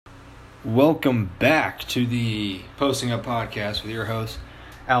Welcome back to the Posting Up Podcast with your host,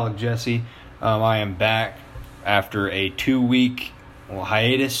 Alec Jesse. I am back after a 2-week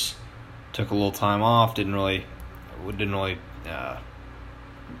hiatus. Took a little time off. Didn't really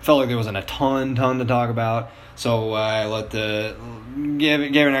felt like there wasn't a ton to talk about. So I gave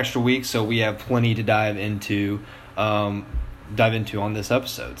it an extra week, so we have plenty to dive into on this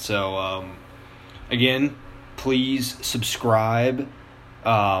episode. So again, please subscribe.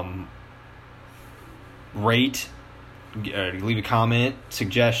 Rate, leave a comment,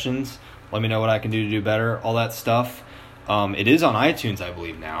 suggestions, let me know what I can do to do better, all that stuff. It is on iTunes, I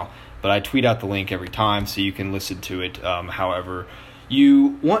believe now, but I tweet out the link every time so you can listen to it however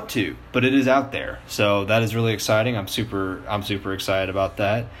you want to, but it is out there, so that is really exciting. I'm super excited about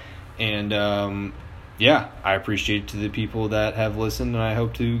that, and I appreciate to the people that have listened, and I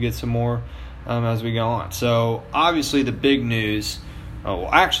hope to get some more as we go on. So obviously the big news,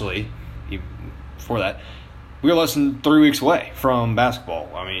 before that, we're less than 3 weeks away from basketball.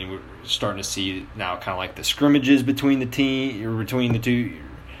 I mean, we're starting to see now kind of like the scrimmages between the two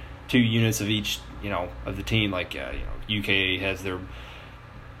units of each, of the team. Like, UK has their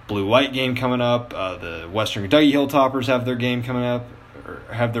blue-white game coming up. The Western Kentucky Hilltoppers have their game coming up, or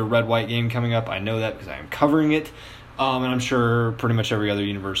have their red-white game coming up. I know that because I am covering it. And I'm sure pretty much every other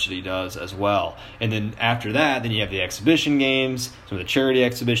university does as well. And then after that, then you have the exhibition games, some of the charity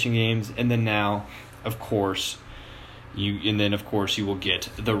exhibition games, and then now, of course, you will get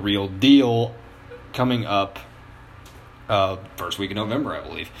the real deal coming up first week of November, I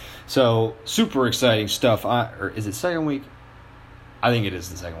believe. So super exciting stuff. Or is it second week? I think it is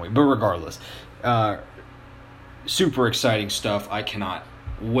the second week, but regardless, super exciting stuff. I cannot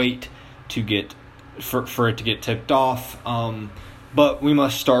wait to get for it to get tipped off, but we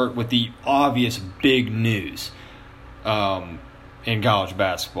must start with the obvious big news in college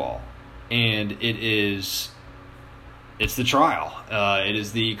basketball, and it's the trial. It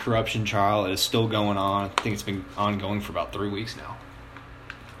is the corruption trial. It is still going on. I think it's been ongoing for about 3 weeks now,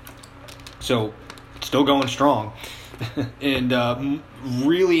 so it's still going strong. And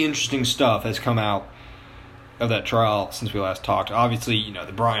really interesting stuff has come out of that trial since we last talked. Obviously,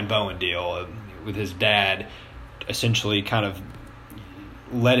 the Brian Bowen deal with his dad essentially kind of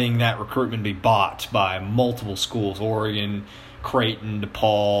letting that recruitment be bought by multiple schools, Oregon, Creighton,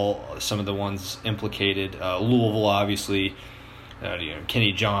 DePaul, some of the ones implicated. Louisville, obviously,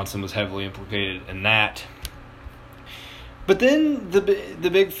 Kenny Johnson was heavily implicated in that. But then the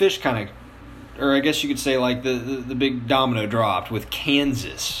big fish kind of, or I guess you could say like the big domino dropped with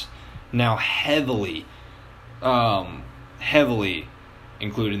Kansas now heavily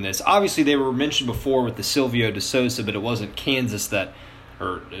included in this. Obviously, they were mentioned before with the Silvio De Sousa, but it wasn't Kansas that,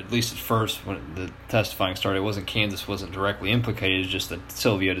 or at least at first when the testifying started, it wasn't Kansas wasn't directly implicated. It's just that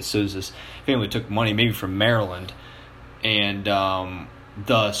Silvio De Sousa's family took money maybe from Maryland, and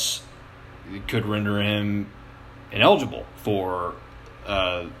thus could render him ineligible for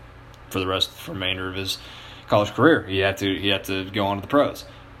the remainder of his college career. He had to go on to the pros,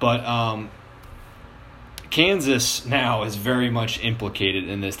 but Kansas now is very much implicated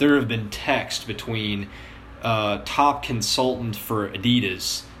in this. There have been texts between top consultant for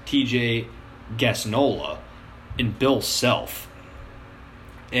Adidas, TJ Gasnola, and Bill Self.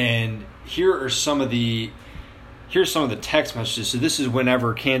 And here's some of the text messages. So this is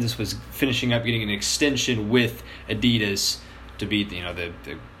whenever Kansas was finishing up getting an extension with Adidas to be the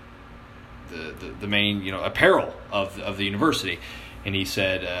main apparel of the university. And he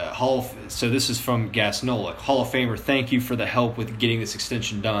said, so this is from Gasnola, Hall of Famer, thank you for the help with getting this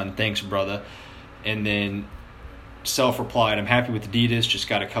extension done. Thanks, brother. And then Self replied, I'm happy with Adidas, just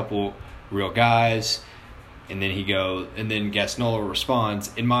got a couple real guys. And then Gasnola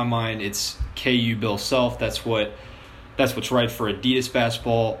responds, in my mind, it's KU Bill Self. That's what's right for Adidas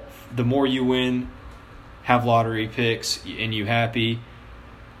basketball. The more you win, have lottery picks, and you happy.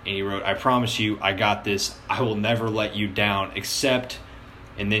 And he wrote, I promise you, I got this. I will never let you down, except,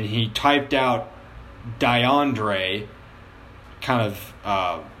 and then he typed out DeAndre, kind of,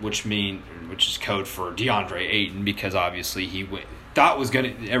 which is code for DeAndre Ayton, because obviously everyone thought he was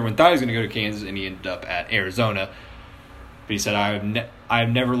going to go to Kansas, and he ended up at Arizona. But he said, I have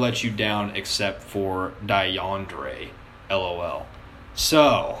never let you down except for DeAndre, LOL.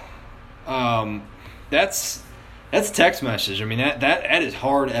 So, that's text message. I mean, that is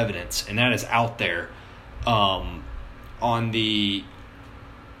hard evidence, and that is out there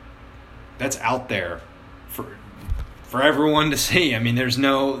that's out there for everyone to see. I mean, there's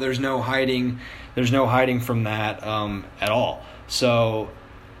no hiding from that at all. So,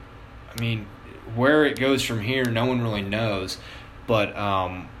 I mean, where it goes from here, no one really knows. But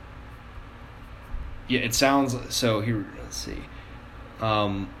it sounds so. Here, let's see.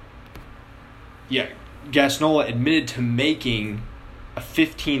 Gasnola admitted to making a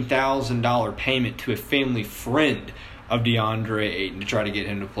 $15,000 payment to a family friend of DeAndre Ayton to try to get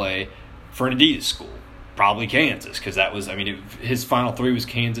him to play for an Adidas school, probably Kansas, because that was, his final three was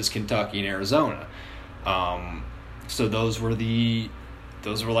Kansas, Kentucky, and Arizona. So those were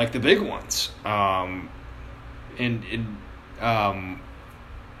like the big ones.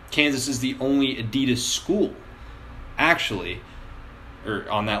 Kansas is the only Adidas school, actually, or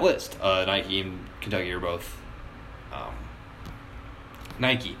on that list. Nike and Kentucky are both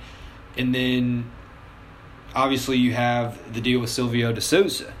Nike. And then, obviously, you have the deal with Silvio De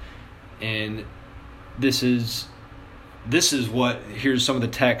Sousa. And this is what, here's some of the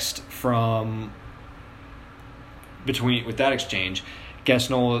text from with that exchange.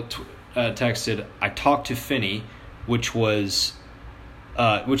 Gasnola texted, "I talked to Finney," which is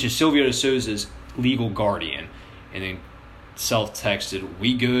Silvio De Sousa's legal guardian, and then self-texted,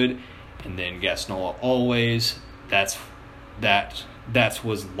 "We good," and then Gasnola, "Always. That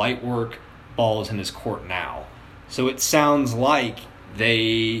was light work. Ball is in his court now." So it sounds like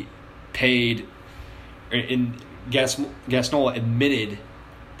they paid, and Gasnola admitted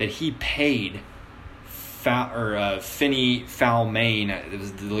that he paid Finney Falmain, it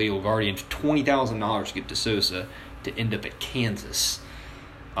was the legal guardian, $20,000 to get De Sousa to end up at Kansas.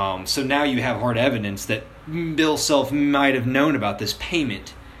 So now you have hard evidence that Bill Self might have known about this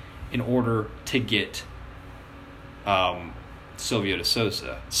payment in order to get Silvio De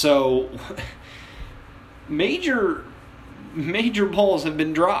Sousa. So major balls have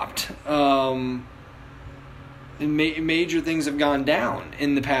been dropped. Major things have gone down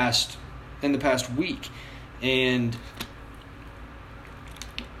in the past week. And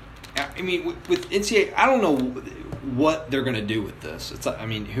with NCAA, I don't know what they're going to do with this.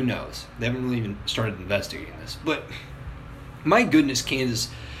 Who knows? They haven't really even started investigating this. But my goodness, Kansas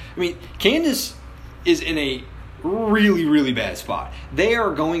is in a really, really bad spot. They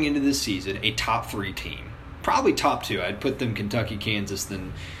are going into this season a top 3 team, probably top 2. I'd put them Kentucky, Kansas,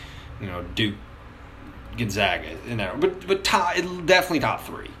 then Duke, Gonzaga in there, but definitely top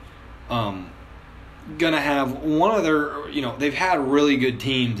 3. Gonna have one of their, they've had really good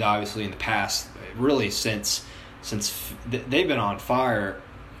teams obviously in the past, really since they've been on fire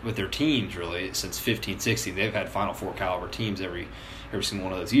with their teams really since 15-16. They've had Final Four caliber teams every single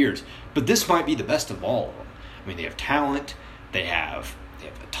one of those years. But this might be the best of all of them. They have talent, they have a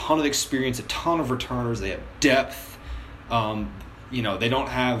ton of experience, a ton of returners, they have depth. They don't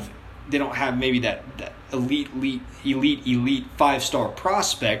have maybe that elite 5-star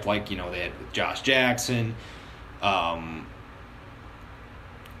prospect like they had with Josh Jackson.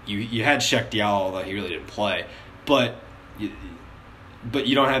 You had Sheck Diallo, although he really didn't play, but you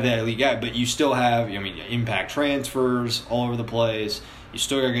don't have that elite guy. But you still have impact transfers all over the place. You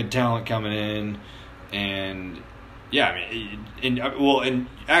still got good talent coming in, and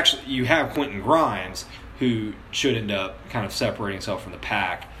actually you have Quentin Grimes, who should end up kind of separating himself from the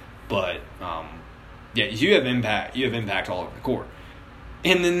pack. But you have impact. You have impact all over the court,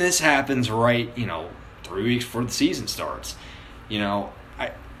 and then this happens right 3 weeks before the season starts.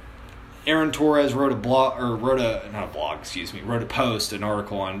 Aaron Torres wrote a post, an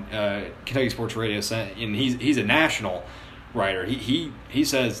article on Kentucky Sports Radio, and he's a national writer. He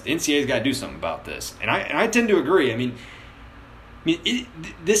says the NCAA's got to do something about this, and I tend to agree.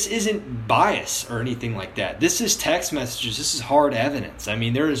 This isn't bias or anything like that. This is text messages. This is hard evidence.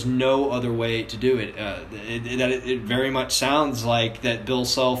 There is no other way to do it. It very much sounds like that Bill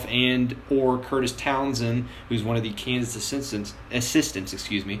Self or Curtis Townsend, who's one of the Kansas assistants,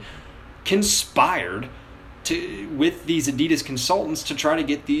 conspired with these Adidas consultants to try to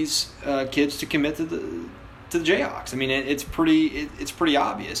get these kids to commit to the Jayhawks. It's pretty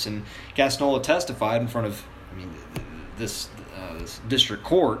obvious. And Gasnola testified in front of this district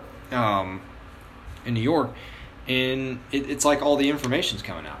court in New York, and it's like all the information's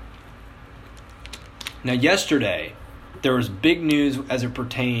coming out. Now, yesterday, there was big news as it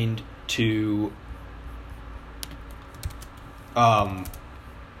pertained to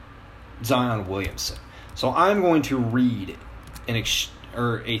Zion Williamson. So I'm going to read a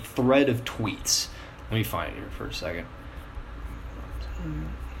thread of tweets. Let me find it here for a second.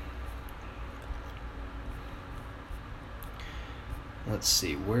 Let's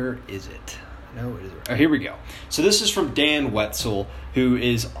see, where is it? No, it is. Oh, here we go. So this is from Dan Wetzel,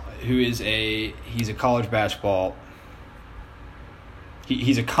 he's a college basketball.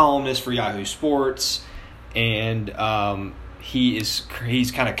 He's a columnist for Yahoo Sports, and he's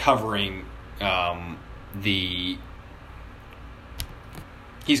kind of covering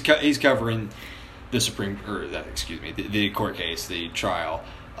he's covering the court case, the trial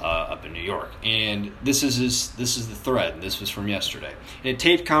up in New York. And this is the thread. This was from yesterday. In a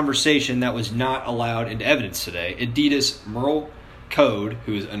taped conversation that was not allowed into evidence today, Adidas Merle Code,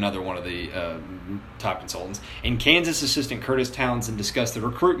 who is another one of the top consultants, and Kansas assistant Curtis Townsend discussed the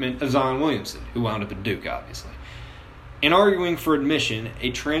recruitment of Zion Williamson, who wound up at Duke, obviously. In arguing for admission,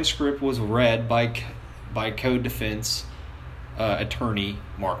 a transcript was read by Code defense attorney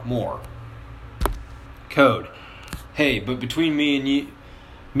Mark Moore. Code: hey, but between me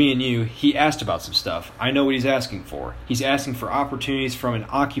and you, he asked about some stuff. I know what he's asking for. He's asking for opportunities from an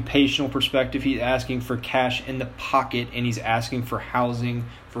occupational perspective. He's asking for cash in the pocket, and he's asking for housing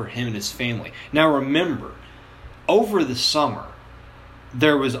for him and his family. Now remember, over the summer,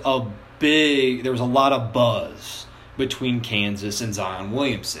 there was a lot of buzz between Kansas and Zion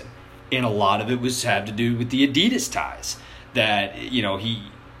Williamson, and a lot of it had to do with the Adidas ties. That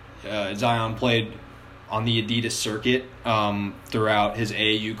Zion played on the Adidas circuit throughout his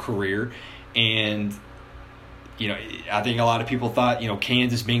AAU career, and I think a lot of people thought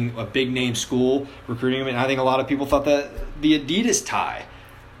Kansas being a big name school recruiting him, and I think a lot of people thought that the Adidas ties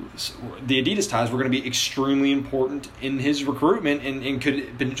were going to be extremely important in his recruitment and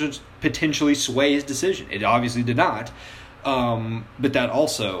could potentially sway his decision. It obviously did not, but that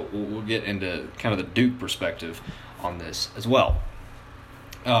also we'll get into kind of the Duke perspective on this as well.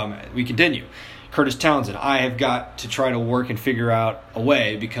 We continue. Curtis Townsend: I have got to try to work and figure out a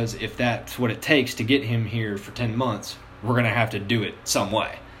way, because if that's what it takes to get him here for 10 months, we're going to have to do it some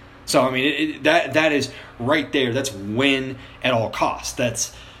way. So, I mean, that is right there. That's win at all costs.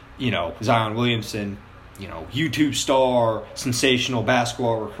 That's, Zion Williamson, YouTube star, sensational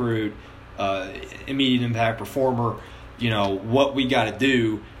basketball recruit, immediate impact performer. What we got to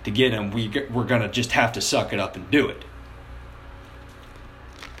do to get him, we're going to just have to suck it up and do it.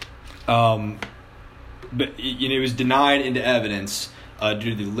 But it was denied into evidence due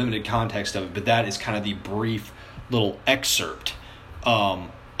to the limited context of it. But that is kind of the brief little excerpt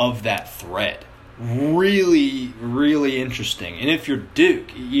of that thread. Really, really interesting. And if you're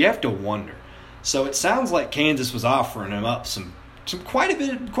Duke, you have to wonder. So it sounds like Kansas was offering him up some quite a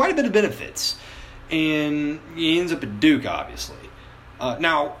bit of benefits, and he ends up at Duke, obviously.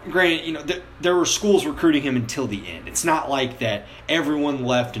 Now, granted, there were schools recruiting him until the end. It's not like that everyone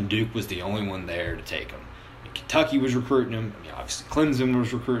left and Duke was the only one there to take him. Kentucky was recruiting him. Obviously, Clemson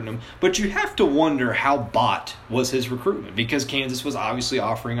was recruiting him. But you have to wonder how bought was his recruitment, because Kansas was obviously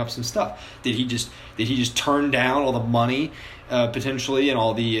offering up some stuff. Did he just turn down all the money potentially and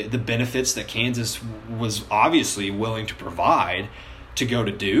all the benefits that Kansas was obviously willing to provide to go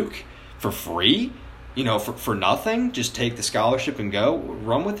to Duke for free? For nothing, just take the scholarship and go,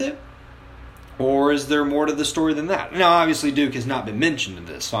 run with it? Or is there more to the story than that? Now, obviously, Duke has not been mentioned in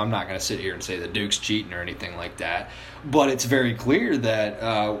this, so I'm not going to sit here and say that Duke's cheating or anything like that. But it's very clear that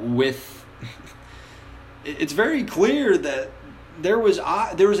there was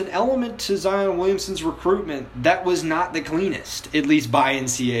an element to Zion Williamson's recruitment that was not the cleanest, at least by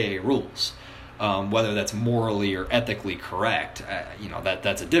NCAA rules. Whether that's morally or ethically correct,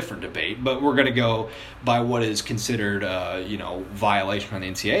 that's a different debate. But we're going to go by what is considered, violation on the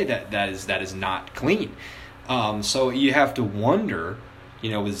NCAA. That is not clean. So you have to wonder,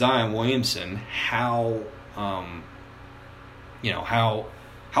 with Zion Williamson, how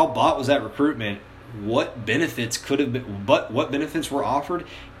bought was that recruitment? What benefits could have been? What benefits were offered,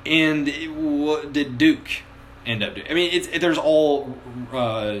 and what did Duke end up doing? I mean, there's all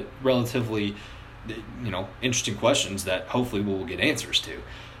relatively, interesting questions that hopefully we'll get answers to.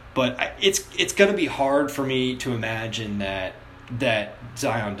 But it's going to be hard for me to imagine that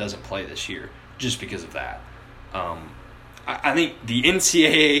Zion doesn't play this year just because of that. I think the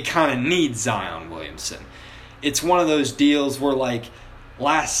NCAA kind of needs Zion Williamson. It's one of those deals where, like,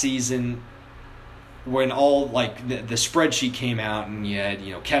 last season, when all the spreadsheet came out and you had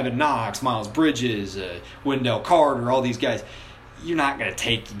Kevin Knox, Miles Bridges, Wendell Carter, all these guys, you're not going to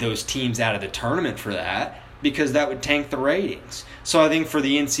take those teams out of the tournament for that, because that would tank the ratings. So I think for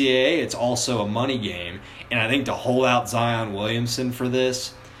the NCAA, it's also a money game, and I think to hold out Zion Williamson for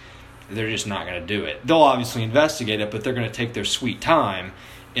this, they're just not going to do it. They'll obviously investigate it, but they're going to take their sweet time,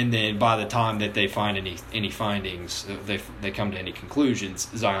 and then by the time that they find any findings, they come to any conclusions,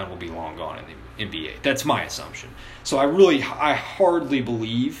 Zion will be long gone in the NBA. That's my assumption. So I hardly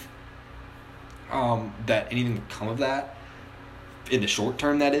believe that anything will come of that in the short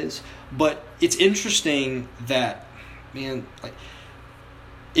term, that is. But it's interesting that, man, like,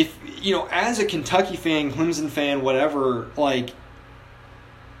 if, as a Kentucky fan, Clemson fan, whatever,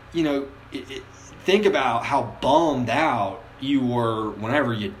 think about how bummed out you were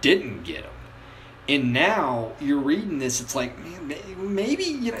whenever you didn't get him. And now you're reading this, it's like, man,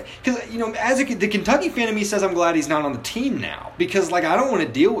 maybe, because, as the Kentucky fan of me says I'm glad he's not on the team now. Because, I don't want to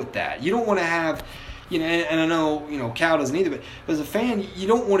deal with that. You don't want to have, and I know, Cal doesn't either, but as a fan, you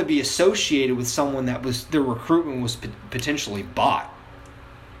don't want to be associated with someone that their recruitment was potentially bought.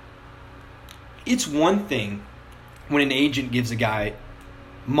 It's one thing when an agent gives a guy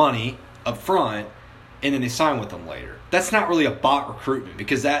money up front and then they sign with them later. That's not really a bot recruitment,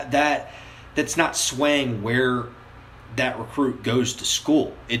 because that's not swaying where that recruit goes to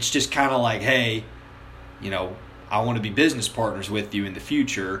school. It's just kind of like, hey, I want to be business partners with you in the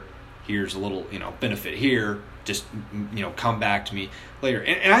future. Here's a little, benefit here. Just, come back to me later.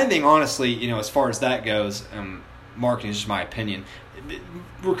 And I think, honestly, as far as that goes, marketing is just my opinion.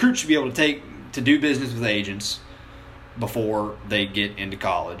 Recruits should be able to do business with agents before they get into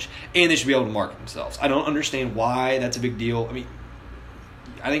college, and they should be able to market themselves. I don't understand why that's a big deal. I mean,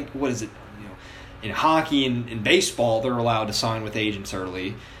 I think, what is it? In hockey and in baseball, they're allowed to sign with agents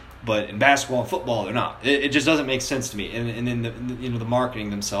early, but in basketball and football, they're not. It just doesn't make sense to me. And then the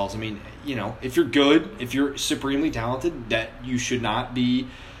marketing themselves. I mean, if you're good, if you're supremely talented, that you should not be,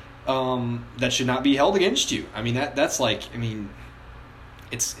 that should not be held against you. I mean, that's like,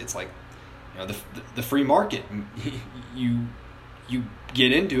 it's like, the free market. You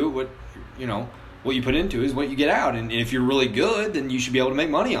get into it. What you put into is what you get out. And if you're really good, then you should be able to make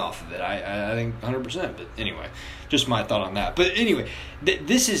money off of it. I think 100%. But anyway, just my thought on that. But anyway,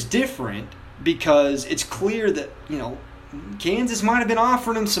 this is different because it's clear that, Kansas might have been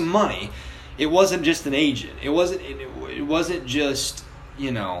offering him some money. It wasn't just an agent. It wasn't just,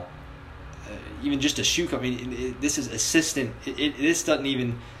 even just a shoe company. This is assistant.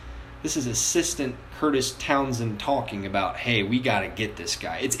 This is assistant Curtis Townsend talking about, hey, we got to get this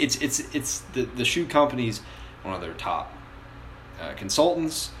guy. It's the shoe company's one of their top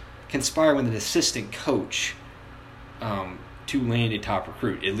consultants conspire with an assistant coach to land a top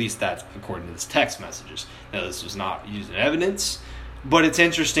recruit. At least that's according to this text messages. Now, this was not used in evidence, but it's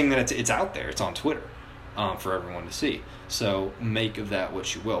interesting that it's out there. It's on Twitter for everyone to see. So make of that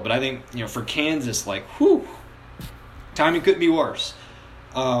what you will. But I think, for Kansas, timing couldn't be worse.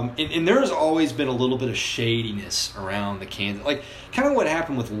 And there's always been a little bit of shadiness around the Kansas, kind of what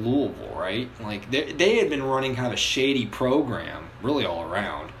happened with Louisville, right? They had been running kind of a shady program really all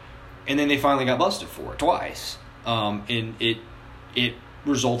around, and then they finally got busted for it twice. And it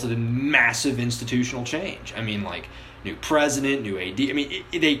resulted in massive institutional change. New president, new AD.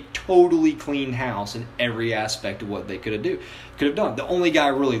 They totally cleaned house in every aspect of what they could have done. The only guy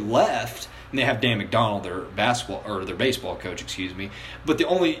really left. And they have Dan McDonald, their baseball coach, But the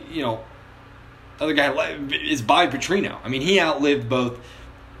only, other guy is Bobby Petrino. He outlived both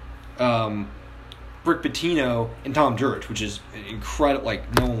Rick Pitino and Tom Jurich, which is incredible.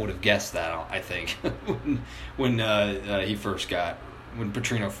 No one would have guessed that, I think, when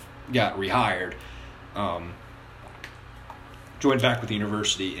Petrino got rehired. Joined back with the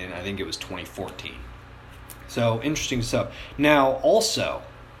university, and I think it was 2014. So, interesting stuff. Now, also,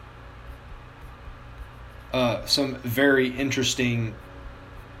 some very interesting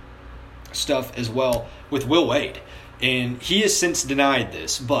stuff as well with Will Wade. And he has since denied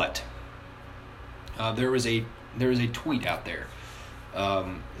this, but there was a tweet out there.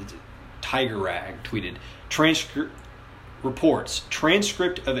 Tiger Rag tweeted, reports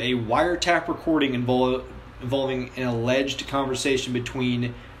transcript of a wiretap recording involving an alleged conversation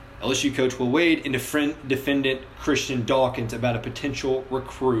between LSU coach Will Wade and defendant Christian Dawkins about a potential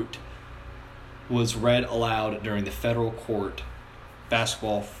recruit was read aloud during the federal court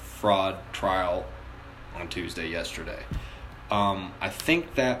basketball fraud trial on Tuesday yesterday. I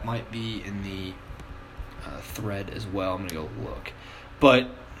think that might be in the thread as well. I'm going to go look. But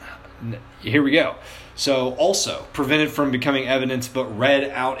here we go. So also, prevented from becoming evidence but read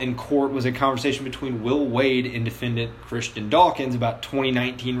out in court was a conversation between Will Wade and defendant Christian Dawkins about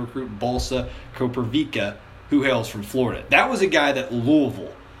 2019 recruit Balsa Koprivica, who hails from Florida. That was a guy that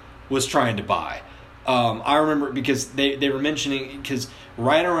Louisville was trying to buy. I remember because they were mentioning, because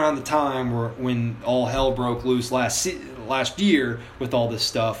right around the time when all hell broke loose last year with all this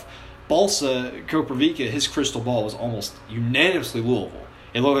stuff, Balsa Koprivica, his crystal ball was almost unanimously Louisville.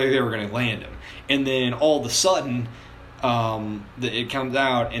 It looked like they were going to land him. And then all of a sudden, it comes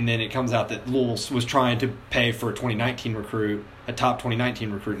out that Louisville was trying to pay for a 2019 recruit, a top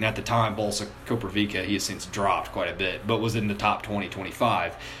 2019 recruit. And at the time, Balsa Koprivica, he has since dropped quite a bit, but was in the top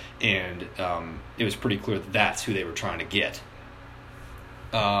 2025. And it was pretty clear that that's who they were trying to get.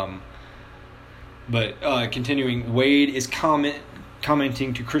 But continuing, Wade is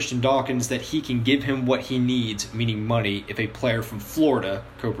commenting to Christian Dawkins that he can give him what he needs, meaning money, if a player from Florida,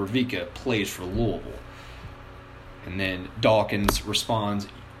 Koprivica, plays for Louisville. And then Dawkins responds,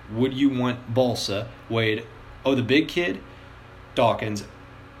 would you want Balsa? Wade, oh, the big kid? Dawkins,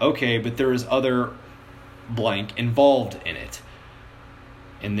 okay, but there is other blank involved in it.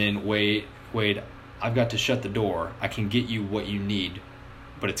 And then Wade, I've got to shut the door. I can get you what you need,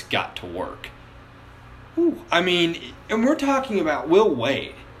 but it's got to work. Ooh, I mean, and we're talking about Will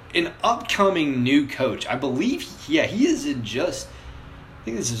Wade, an upcoming new coach. I believe, he is in just, I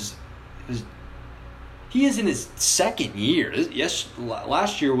think this is he is in his second year.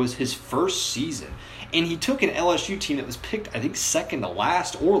 Last year was his first season. And he took an LSU team that was picked, I think, second to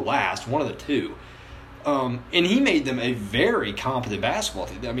last or last, one of the two. And he made them a very competent basketball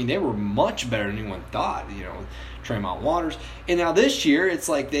team. I mean, they were much better than anyone thought, Tremont Waters. And now this year, it's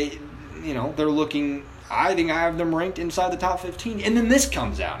like they're looking, I think I have them ranked inside the top 15. And then this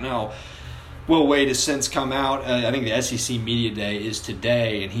comes out. Now, Will Wade has since come out. I think the SEC Media Day is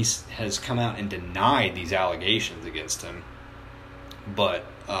today, and he has come out and denied these allegations against him. But,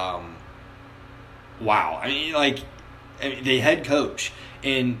 wow. I mean, the head coach,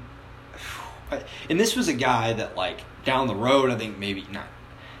 and this was a guy that, down the road, I think maybe not,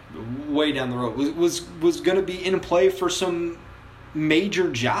 way down the road, was going to be in play for some major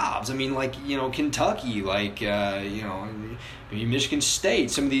jobs. I mean, Kentucky, maybe Michigan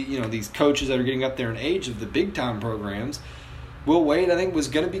State, some of the, these coaches that are getting up there in age of the big-time programs. Will Wade, I think, was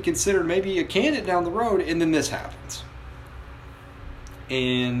going to be considered maybe a candidate down the road, and then this happens.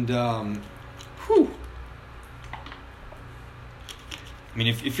 And, I mean,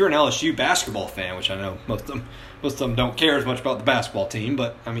 if you're an LSU basketball fan, which I know most of them don't care as much about the basketball team,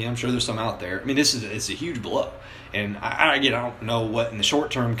 but, I mean, I'm sure there's some out there. I mean, it's a huge blow. And, I don't know what in the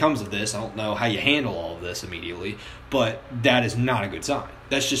short term comes of this. I don't know how you handle all of this immediately, but that is not a good sign.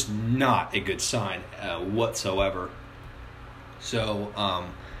 That's just not a good sign whatsoever. So, I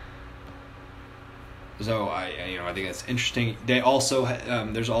think that's interesting. They also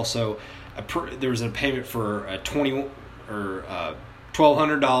there was a payment for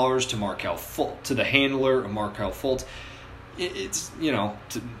 $1,200 to Markelle Fultz, to the handler of Markelle Fultz.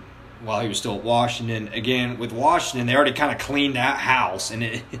 While he was still at Washington. Again, with Washington, they already kind of cleaned that house,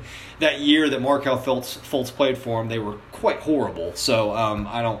 and that year that Markelle Fultz played for him, they were quite horrible. So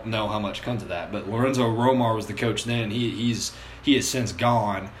I don't know how much comes of that. But Lorenzo Romar was the coach then. He has since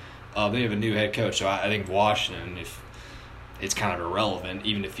gone. They have a new head coach, so I think Washington, if it's kind of irrelevant,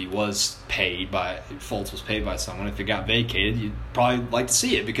 even if Fultz was paid by someone. If it got vacated, you'd probably like to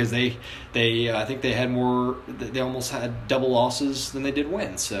see it, because I think they almost had double losses than they did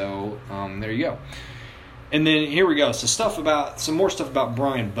wins. So there you go. And then here we go. So some more stuff about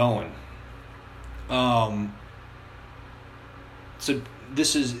Brian Bowen. So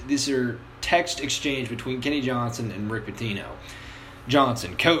these are text exchange between Kenny Johnson and Rick Pitino.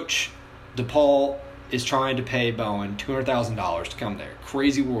 Johnson, Coach DePaul is trying to pay Bowen $200,000 to come there.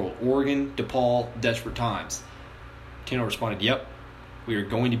 Crazy world. Oregon, DePaul, desperate times. Tino responded, yep, we are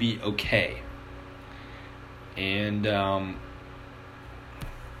going to be okay. And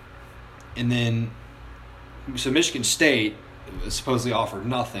then, so Michigan State supposedly offered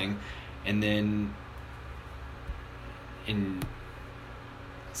nothing. And then,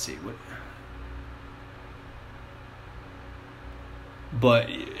 let's see, what... But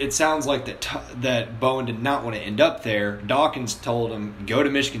it sounds like that Bowen did not want to end up there. Dawkins told him, go to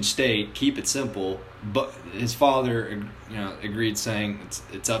Michigan State, keep it simple. But his father, agreed, saying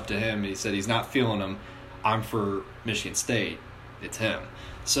it's up to him. He said he's not feeling him. I'm for Michigan State. It's him.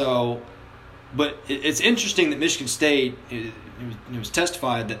 So, but it's interesting that Michigan State, it was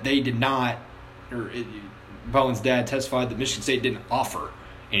testified that they did not, Bowen's dad testified that Michigan State didn't offer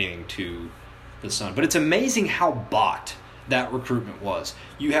anything to the son. But it's amazing how bought that recruitment was.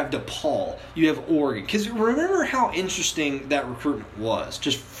 You have DePaul, you have Oregon. Because remember how interesting that recruitment was,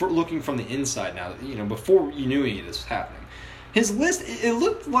 just for looking from the inside now, before you knew any of this was happening. His list, it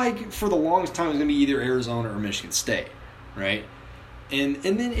looked like for the longest time it was going to be either Arizona or Michigan State, right? And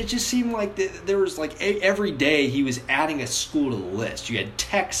then it just seemed like there was every day he was adding a school to the list. You had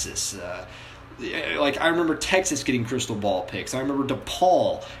Texas, I remember Texas getting crystal ball picks. I remember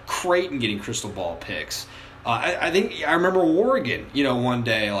DePaul, Creighton getting crystal ball picks. I think I remember Oregon, one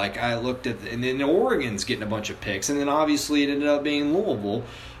day, I looked at, and then Oregon's getting a bunch of picks, and then obviously it ended up being Louisville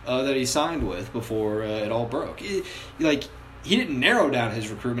that he signed with before it all broke. He didn't narrow down his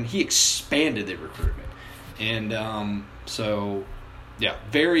recruitment, he expanded the recruitment. And so, yeah,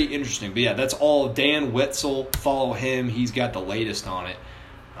 very interesting. But yeah, that's all Dan Wetzel. Follow him, he's got the latest on it.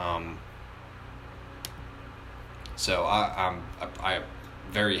 So I'm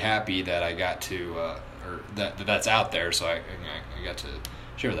very happy that I got to or that's out there. So I got to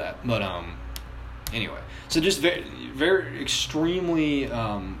share that. But anyway, so just very very extremely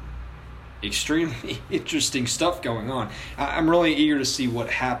interesting stuff going on. I'm really eager to see what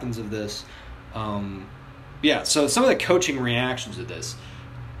happens of this. So some of the coaching reactions to this.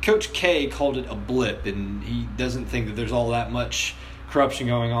 Coach K called it a blip, and he doesn't think that there's all that much corruption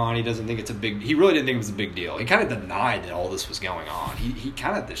going on. He doesn't think it's he really didn't think it was a big deal. He kind of denied that all this was going on. He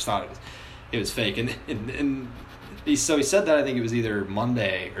kind of just thought it was fake. And he said that, I think it was either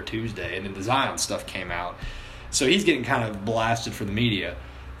Monday or Tuesday, and then the Zion stuff came out. So he's getting kind of blasted for the media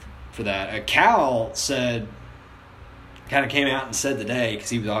for that. Cal kind of came out and said today,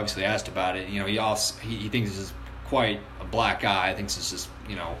 because he was obviously asked about it, he thinks this is quite a black eye. I think this is,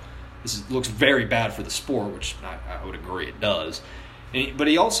 looks very bad for the sport, which I would agree it does. But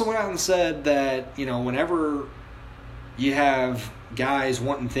he also went out and said that, whenever you have guys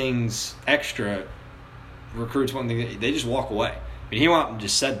wanting things extra, recruits wanting, they just walk away. He went out and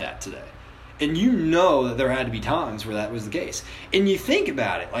just said that today. And that there had to be times where that was the case. And you think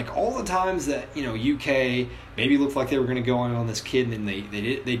about it, like all the times that, UK maybe looked like they were going to go on this kid, and then they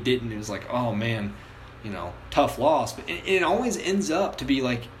didn't. It was like, oh man, tough loss. But it always ends up to be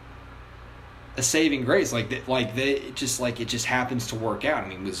like a saving grace. It just happens to work out. I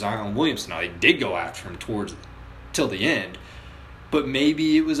mean, with Zion Williamson, now they did go after him till the end, but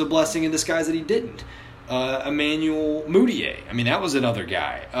maybe it was a blessing in disguise that he didn't. Emmanuel Mudiay. I mean, that was another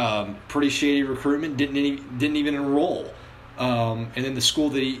guy. Pretty shady recruitment. Didn't even enroll. And then the school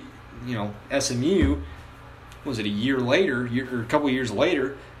that he, SMU, was it a year later, or a couple of years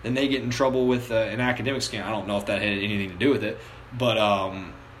later, then they get in trouble with an academic scandal. I don't know if that had anything to do with it, but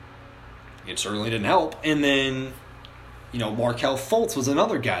it certainly didn't help. And then, Markelle Fultz was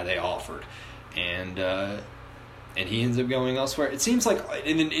another guy they offered, and he ends up going elsewhere. It seems like,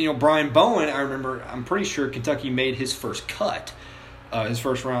 and then, Brian Bowen, I'm pretty sure Kentucky made his first cut, his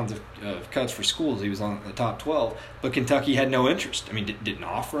first round of cuts for schools. He was on the top 12, but Kentucky had no interest. I mean, didn't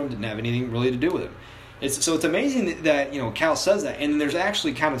offer him, didn't have anything really to do with him. So it's amazing that Cal says that, and there's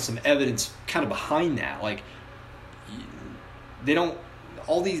actually kind of some evidence kind of behind that. Like, they don't,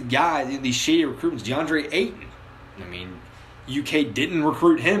 all these guys, these shady recruitments, DeAndre Ayton, I mean, UK didn't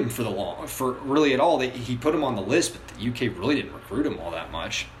recruit him for really at all. He put him on the list, but the UK really didn't recruit him all that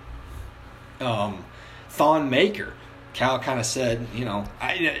much. Thon Maker, Cal kind of said,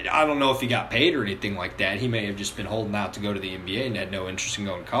 I don't know if he got paid or anything like that. He may have just been holding out to go to the NBA and had no interest in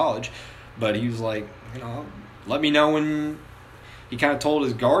going to college. But he was like, let me know when. He kind of told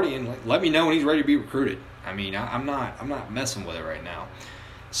his guardian, like, let me know when he's ready to be recruited. I mean, I'm not messing with it right now.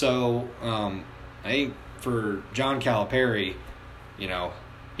 So I think for John Calipari,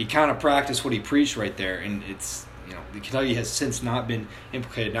 he kind of practiced what he preached right there, and it's Kentucky has since not been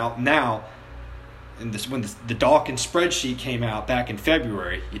implicated. Now, when the Dawkins spreadsheet came out back in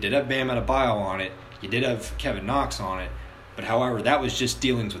February, you did have Bam Adebayo on it, you did have Kevin Knox on it, but however, that was just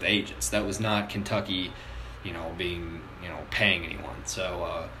dealings with agents. That was not Kentucky, being paying anyone.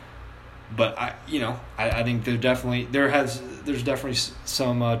 So, but I think there's definitely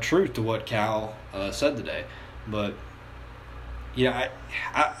some truth to what Cal said today, but I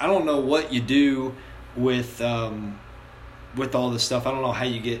don't know what you do with all this stuff. I don't know how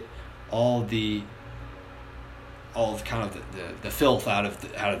you get all of kind of the filth out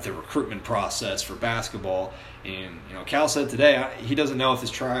of the recruitment process for basketball. And Cal said today he doesn't know if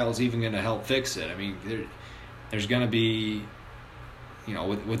this trial is even going to help fix it. I mean, there's going to be,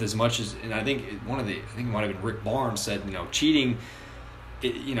 with as much as, and I think it might have been Rick Barnes said, cheating.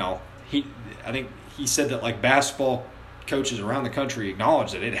 I think he said that like basketball coaches around the country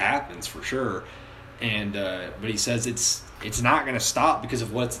acknowledge that it happens for sure, and but he says it's not going to stop because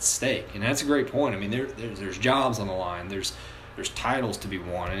of what's at stake, and that's a great point. I mean, there's jobs on the line, there's titles to be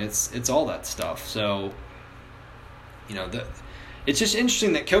won, and it's all that stuff. So, it's just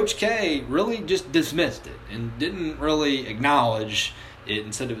interesting that Coach K really just dismissed it and didn't really acknowledge it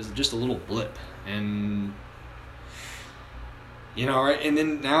and said it was just a little blip. And right, and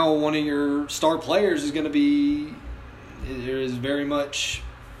then now one of your star players is very much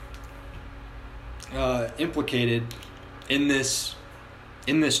implicated in this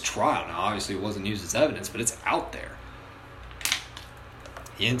trial. Now, obviously, it wasn't used as evidence, but it's out there.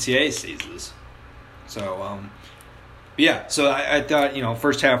 The NCAA sees this. So, yeah. So I thought,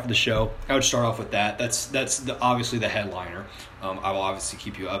 first half of the show, I would start off with that. That's obviously the headliner. I will obviously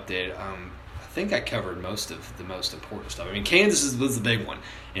keep you updated. I think I covered most of the most important stuff. I mean, Kansas was the big one,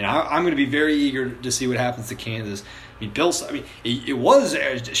 and I'm going to be very eager to see what happens to Kansas. I mean, it was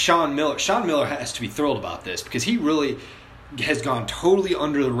Sean Miller. Sean Miller has to be thrilled about this because he really has gone totally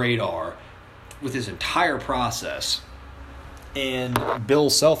under the radar with his entire process, and Bill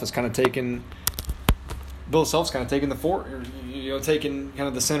Self has kind of taken. Bill Self's kind of taken taking kind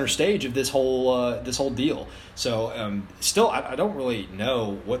of the center stage of this whole deal. So still, I don't really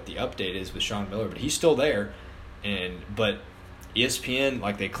know what the update is with Sean Miller, but he's still there. But ESPN,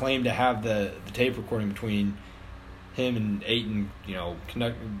 like, they claim to have the tape recording between him and Ayton,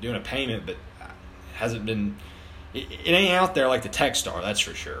 doing a payment, but hasn't been. It ain't out there like the Techstar, that's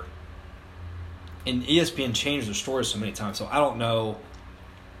for sure. And ESPN changed their stories so many times, so I don't know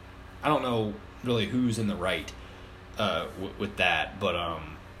really who's in the right with that, but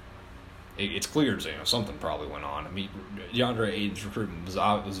it's clear something probably went on. I mean, DeAndre Ayton's recruitment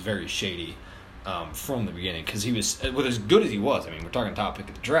was very shady from the beginning because he was, with as good as he was. I mean, we're talking top pick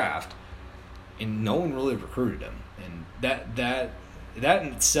of the draft, and no one really recruited him, and that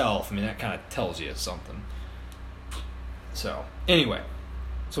in itself, I mean, that kind of tells you something. So anyway,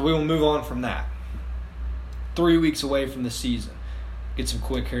 we will move on from that. 3 weeks away from the season. Get some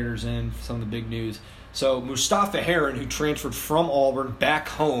quick hitters in, some of the big news. So Mustafa Heron, who transferred from Auburn back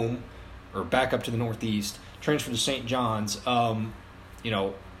home, or back up to the Northeast, transferred to St. John's, filled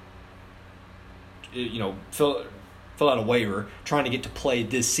out a waiver trying to get to play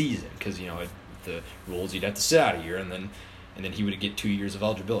this season because, the rules, you'd have to sit out a year and then he would get 2 years of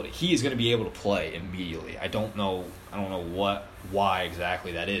eligibility. He is going to be able to play immediately. I don't know why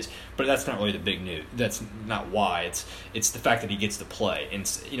exactly that is, but that's not really the big news. That's not why. It's the fact that he gets to play.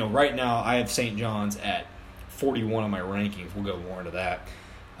 And right now I have St. John's at 41 on my rankings. We'll go more into that.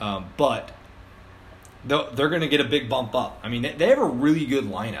 But they're going to get a big bump up. I mean, they have a really good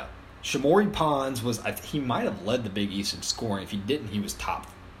lineup. Shamori Pons he might have led the Big East in scoring. If he didn't, he was top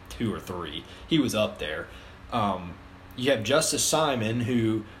 2 or 3. He was up there. You have Justice Simon,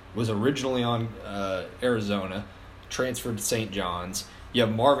 who was originally on Arizona, transferred to St. John's. You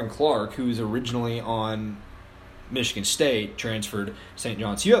have Marvin Clark, who was originally on Michigan State, transferred to St.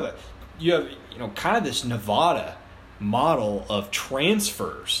 John's. You have kind of this Nevada model of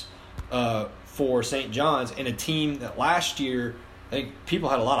transfers for St. John's, and a team that last year I think people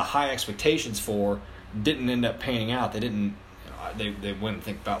had a lot of high expectations for, didn't end up panning out. They didn't. They went, I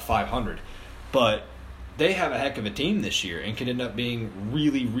think, about 500, but they have a heck of a team this year and could end up being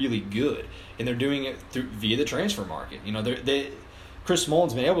really, really good. And they're doing it via the transfer market. Chris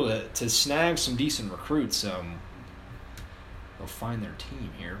Mullen's been able to snag some decent recruits. They'll find their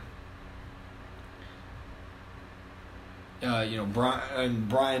team here.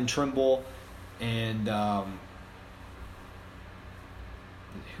 Brian Trimble and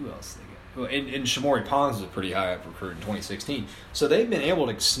who else they got? And Shamori Pons was a pretty high up recruit in 2016. So they've been able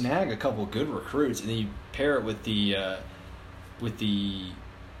to snag a couple good recruits, and then you pair it with the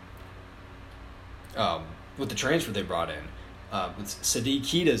transfer they brought in. Sadiq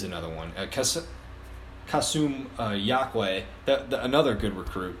Keita is another one. Kasum Yakwe, another good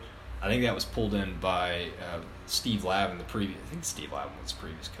recruit. I think that was pulled in by Steve Lavin, I think Steve Lavin was the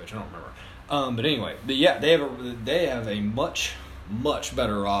previous coach. I don't remember. But anyway, they have a much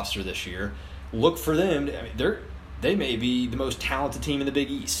better roster this year. Look for them. They may be the most talented team in the Big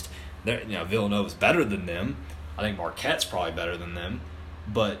East. Villanova's better than them. I think Marquette's probably better than them.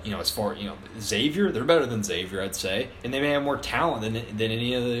 But as far Xavier, they're better than Xavier, I'd say, and they may have more talent than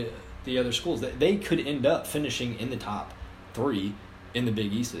any of the other schools. They could end up finishing in the top 3 in the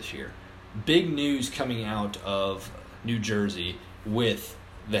Big East this year. Big news coming out of New Jersey with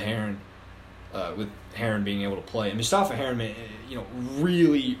the Heron. With Heron being able to play. And Mustafa Heron,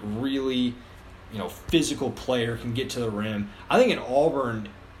 really, really, physical player, can get to the rim. I think in Auburn,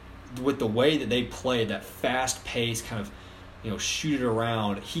 with the way that they play, that fast pace kind of, shoot it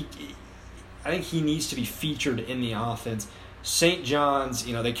around, I think he needs to be featured in the offense. St. John's,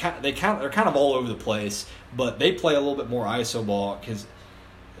 they're kind of all over the place, but they play a little bit more iso ball because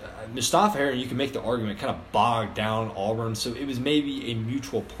Mustafa Heron, you can make the argument, kind of bogged down Auburn, so it was maybe a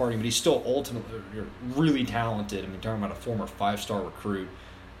mutual parting, but he's still ultimately really talented. I mean, talking about a former 5-star recruit,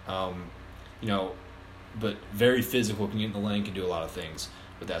 but very physical, can get in the lane, can do a lot of things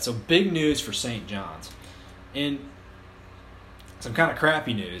with that. So big news for St. John's. And some kind of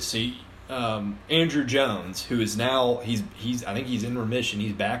crappy news. See, Andrew Jones, who is now, I think he's in remission,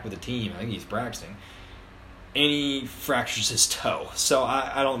 he's back with the team, I think he's practicing. And he fractures his toe. So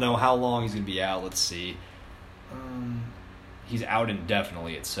I don't know how long he's going to be out. Let's see. He's out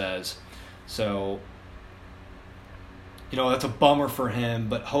indefinitely, it says. So that's a bummer for him,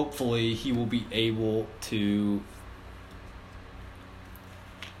 but hopefully he will be able to.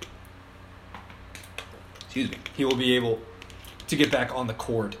 He will be able to get back on the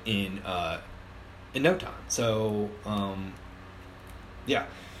court in no time. So, yeah.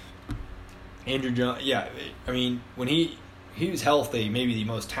 Andrew Jones, yeah. I mean, when he was healthy, maybe the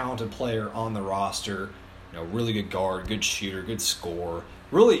most talented player on the roster. Really good guard, good shooter, good scorer.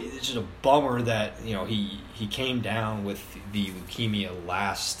 Really, it's just a bummer that he came down with the leukemia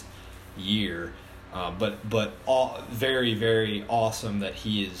last year. But all, very, very awesome that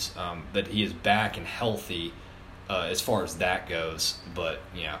he is back and healthy as far as that goes. But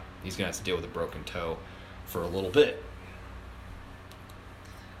yeah, he's gonna have to deal with a broken toe for a little bit.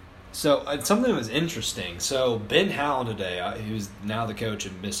 So something that was interesting. So Ben Howland today, who's now the coach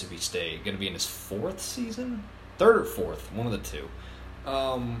of Mississippi State, going to be in his third or fourth, one of the two.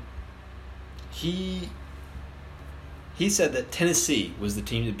 He said that Tennessee was the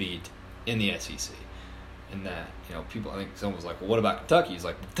team to beat in the SEC, and that people, I think someone was like, well, what about Kentucky? He's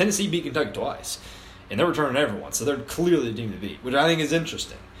like, Tennessee beat Kentucky twice, and they're returning everyone, so they're clearly the team to beat, which I think is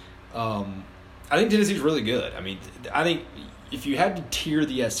interesting. I think Tennessee's really good. I mean, I think if you had to tier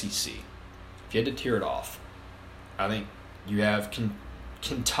the SEC, if you had to tier it off, I think you have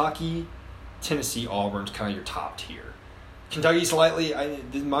Kentucky, Tennessee, Auburn's kind of your top tier. Kentucky slightly,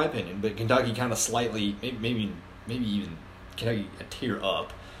 in my opinion, but Kentucky kind of slightly, maybe even Kentucky a tier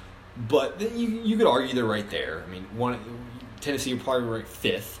up. But then you could argue they're right there. I mean, Tennessee would probably rank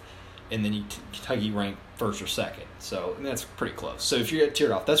fifth, and then Kentucky rank first or second. So that's pretty close. So if you get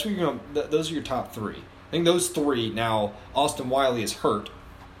tiered off, that's where you're going. Those are your top three. I think those three. Now Austin Wiley is hurt,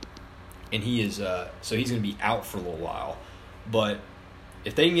 and he is so he's going to be out for a little while. But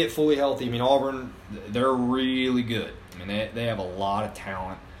if they can get fully healthy, I mean Auburn, they're really good. I mean they have a lot of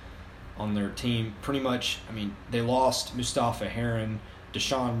talent on their team. Pretty much, I mean they lost Mustafa Heron,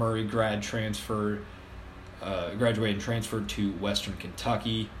 Deshaun Murray graduated and transferred to Western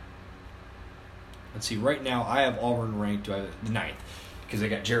Kentucky. Let's see. Right now, I have Auburn ranked the 9th. Because they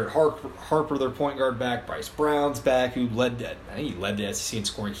got Jared Harper, their point guard, back. Bryce Brown's back, who led the SEC in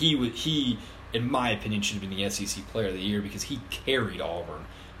scoring. He, in my opinion, should have been the SEC Player of the Year because he carried Auburn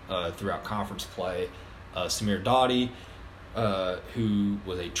throughout conference play. Samir Dottie, who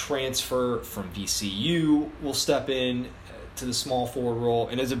was a transfer from VCU, will step in to the small forward role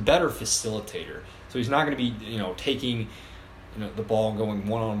and is a better facilitator. So he's not going to be taking the ball going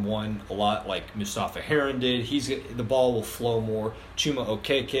one-on-one a lot like Mustafa Heron did. The ball will flow more. Chuma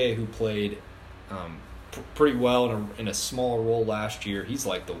Okeke, who played pretty well in a smaller role last year, he's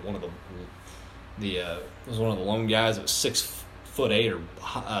like was one of the lone guys that was 6'8" or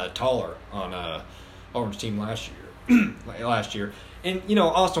taller on Auburn's team last year. And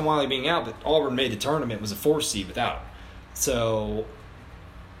Austin Wiley being out, but Auburn made the tournament, was a 4 seed without him. So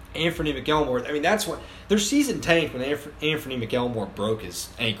Anthony McElmore, I mean, that's what their season tanked when Anthony McElmore broke his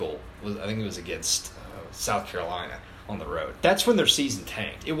ankle. I think it was against South Carolina on the road. That's when their season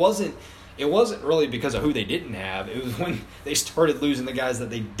tanked. It wasn't really because of who they didn't have. It was when they started losing the guys that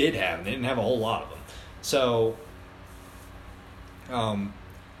they did have, and they didn't have a whole lot of them. So,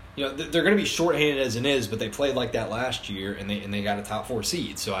 they're going to be shorthanded as it is, but they played like that last year, and they got a top 4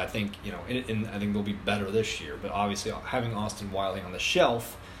 seed. So I think and I think they'll be better this year. But obviously, having Austin Wiley on the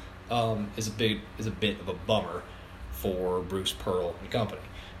shelf is a bit of a bummer for Bruce Pearl and company.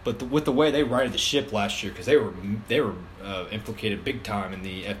 But with the way they righted the ship last year, because they were implicated big time in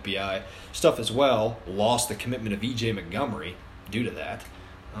the FBI stuff as well, lost the commitment of E.J. Montgomery due to that,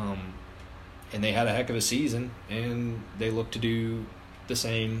 and they had a heck of a season, and they look to do the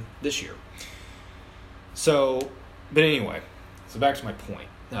same this year. So, but anyway, so back to my point,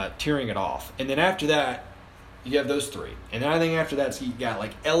 tearing it off, and then after that, you have those three. And then I think after that, so you got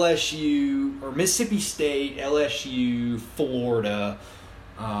like LSU or Mississippi State, LSU, Florida.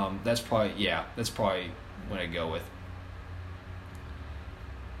 That's probably what I go with.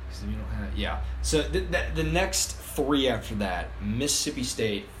 So the next three after that, Mississippi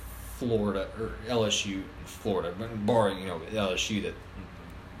State, Florida, or LSU, and Florida, barring LSU that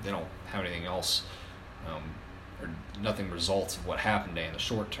they don't have anything else, or nothing results of what happened in the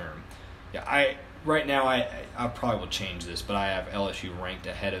short term. Yeah, Right now, I probably will change this, but I have LSU ranked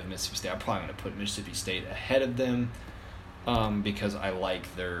ahead of Mississippi State. I'm probably going to put Mississippi State ahead of them because I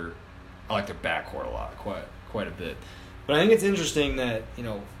like their backcourt a lot, quite a bit. But I think it's interesting that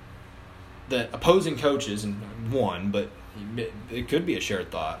that opposing coaches, and one, but it could be a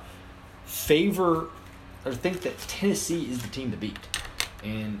shared thought, favor or think that Tennessee is the team to beat.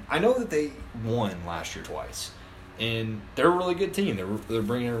 And I know that they won last year twice. And they're a really good team. They're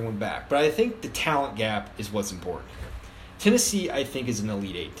bringing everyone back. But I think the talent gap is what's important here. Tennessee, I think, is an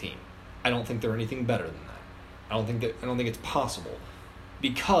Elite Eight team. I don't think they're anything better than that. I don't think it's possible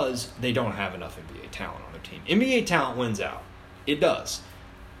because they don't have enough NBA talent on their team. NBA talent wins out. It does.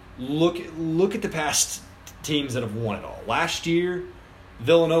 Look at the past teams that have won it all. Last year,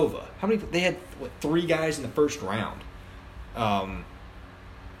 Villanova. They had 3 guys in the first round. The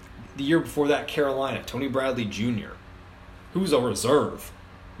year before that, Carolina, Tony Bradley Jr., who's a reserve,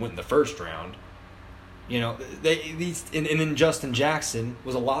 went in the first round. And then Justin Jackson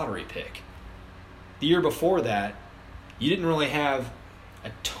was a lottery pick. The year before that, you didn't really have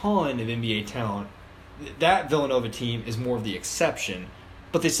a ton of NBA talent. That Villanova team is more of the exception,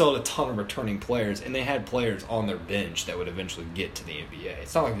 but they still had a ton of returning players, and they had players on their bench that would eventually get to the NBA.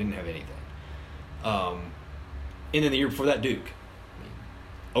 It's not like they didn't have anything. And then the year before that, Duke.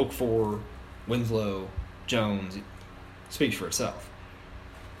 Okafor, Winslow, Jones, speaks for itself.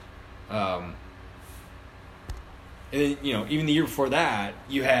 And then, even the year before that,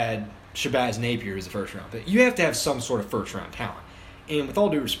 you had Shabazz Napier as a first round pick. You have to have some sort of first round talent. And with all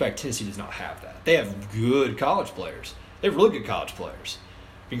due respect, Tennessee does not have that. They have good college players. They have really good college players.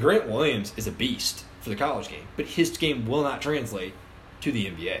 Grant Williams is a beast for the college game, but his game will not translate to the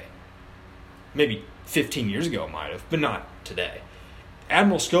NBA. Maybe 15 years ago it might have, but not today.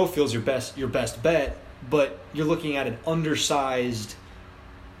 Admiral Schofield's your best bet, but you're looking at an undersized.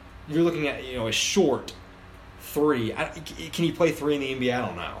 You're looking at a short 3. Can he play 3 in the NBA? I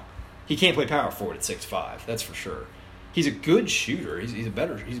don't know. He can't play power forward at 6'5". That's for sure. He's a good shooter. He's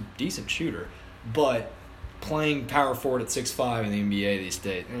a decent shooter, but playing power forward at 6'5" in the NBA these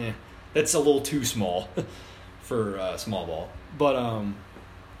days, that's a little too small for small ball. But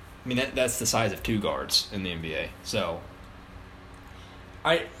that's the size of 2 guards in the NBA. So,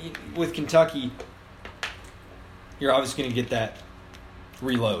 with Kentucky, you're obviously going to get that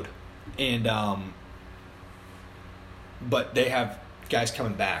reload, and but they have guys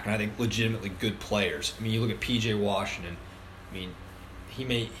coming back, and I think legitimately good players. You look at P.J. Washington. He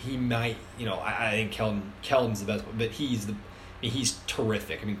might. I think Keldon's the best, but he's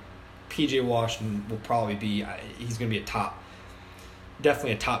terrific. P.J. Washington will probably be. He's going to be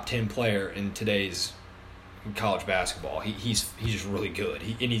definitely a top 10 player in today's college basketball. He's just really good.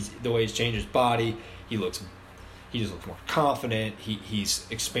 The way he's changed his body, he just looks more confident. He's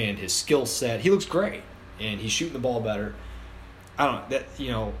expanded his skill set. He looks great, and he's shooting the ball better. I don't know that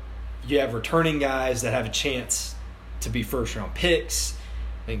you have returning guys that have a chance to be first round picks.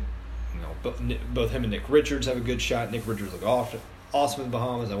 I think both him and Nick Richards have a good shot. Nick Richards looked awesome in the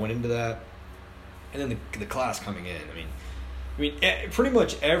Bahamas. I went into that, and then the class coming in. Pretty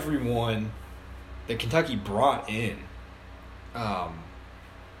much everyone that Kentucky brought in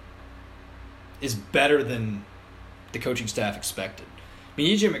is better than the coaching staff expected.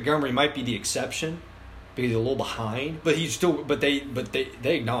 E.J. Montgomery might be the exception because he's a little behind, but he's still. But they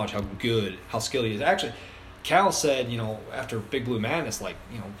acknowledge how skilled he is. Actually, Cal said, after Big Blue Madness,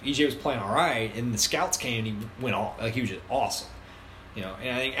 EJ was playing all right, and the scouts came and he went off. He was just awesome. And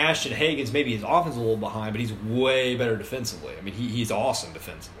I think Ashton Hagen's maybe his offense is a little behind, but he's way better defensively. He's awesome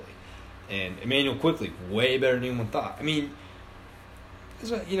defensively. And Emmanuel Quickley, way better than anyone thought. I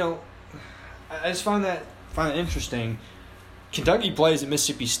just find that interesting. Kentucky plays at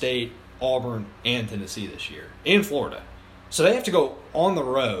Mississippi State, Auburn, and Tennessee this year, and Florida. So they have to go on the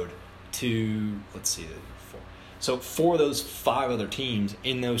road to, so 4 of those 5 other teams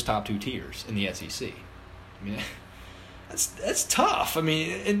in those top 2 tiers in the SEC. That's tough.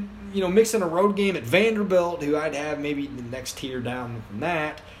 And mix in a road game at Vanderbilt, who I'd have maybe the next tier down from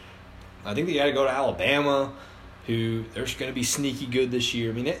that. I think they got to go to Alabama, who they're going to be sneaky good this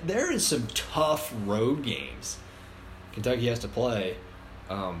year. There is some tough road games Kentucky has to play,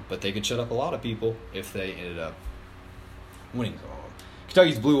 but they could shut up a lot of people if they ended up winning some of them.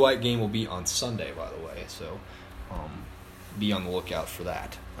 Kentucky's blue-white game will be on Sunday, by the way, so be on the lookout for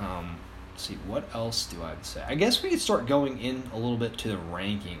that. Let's see, what else do I have to say? I guess we could start going in a little bit to the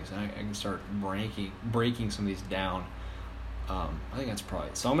rankings. I can start breaking some of these down. I think that's probably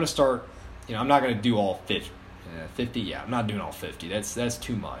it. So I'm going to start, I'm not going to do all 50. Yeah, I'm not doing all 50. That's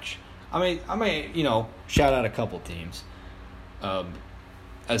too much. I may shout out a couple teams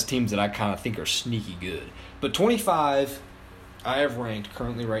as teams that I kind of think are sneaky good. But 25 I have ranked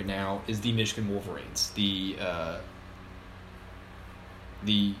currently right now is the Michigan Wolverines. The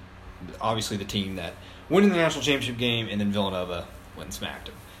obviously the team that went in the national championship game, and then Villanova went and smacked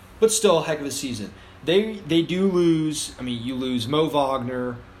them. But still a heck of a season. They do lose. You lose Mo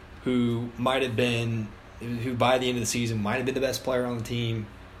Wagner, who by the end of the season might have been the best player on the team.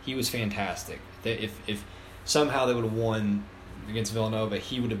 He was fantastic. If somehow they would have won against Villanova,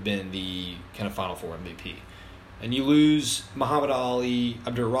 he would have been the kind of Final Four MVP. And you lose Muhammad Ali,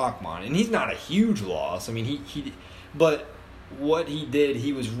 Abdur-Rahman, and he's not a huge loss. I mean, but what he did,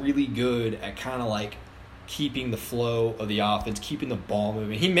 he was really good at kind of like keeping the flow of the offense, keeping the ball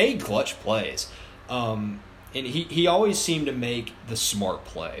moving. He made clutch plays. And he always seemed to make the smart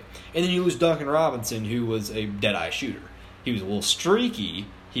play. And then you lose Duncan Robinson, who was a dead-eye shooter. He was a little streaky.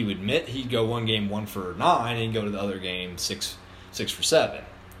 He would admit he'd go one game 1 for 9 and go to the other game 6 for 7.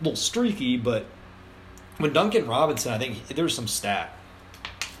 A little streaky, but when Duncan Robinson, I think there was some stat.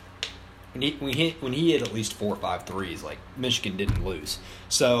 When he hit at least 4 or 5 threes, like Michigan didn't lose.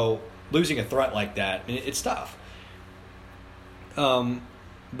 So losing a threat like that, it's tough.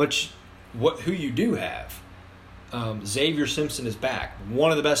 But who you do have, Xavier Simpson is back,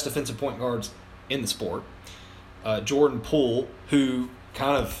 one of the best defensive point guards in the sport. Jordan Poole, who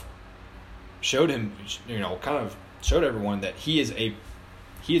kind of showed everyone that he is a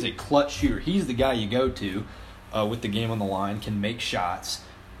clutch shooter. He's the guy you go to with the game on the line, can make shots.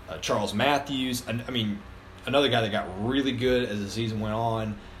 Charles Matthews, another guy that got really good as the season went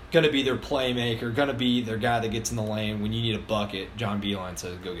on, going to be their playmaker, going to be their guy that gets in the lane when you need a bucket. John Beilein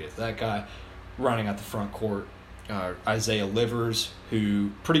says, go get it to that guy. Running out the front court, Isaiah Livers,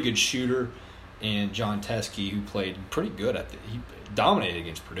 who pretty good shooter, and John Teske, who played pretty good he dominated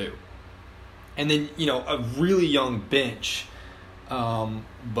against Purdue. And then, a really young bench,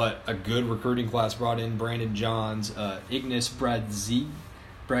 but a good recruiting class brought in Brandon Johns, Ignas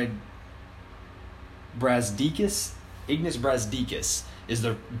Brazdeikis. Ignas Brazdeikis is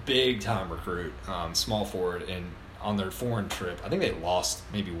their big-time recruit, small forward, and on their foreign trip, I think they lost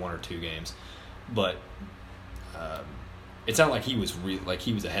maybe 1 or 2 games, but it sounded like he was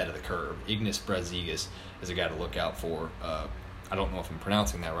ahead of the curve. Ignas Brazdeikis is a guy to look out for. I don't know if I'm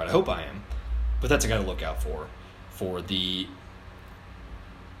pronouncing that right. I hope I am, but that's a guy to look out for the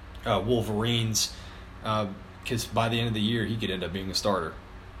Wolverines, because by the end of the year he could end up being a starter.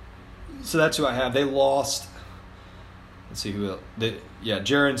 So that's who I have. They lost. Let's see who else.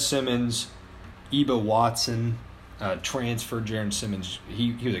 Jaren Simmons, Ebo Watson, transferred. Jaren Simmons,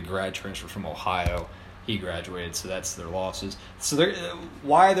 he was a grad transfer from Ohio. He graduated, so that's their losses. So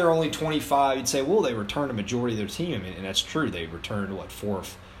why they're only 25? You'd say, well, they returned a majority of their team, and that's true. They returned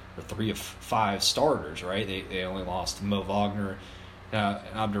 3 of 5 starters, right? They only lost Mo Wagner,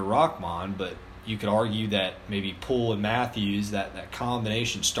 Abdur-Rahman, but you could argue that maybe Poole and Matthews, that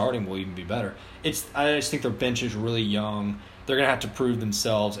combination starting will even be better. I just think their bench is really young. They're going to have to prove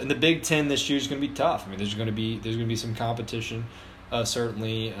themselves, and the Big Ten this year is going to be tough. There's going to be some competition,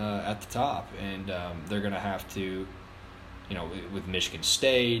 certainly at the top, and they're going to have to, with Michigan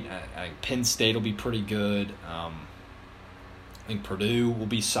State. I think Penn State will be pretty good. I think Purdue will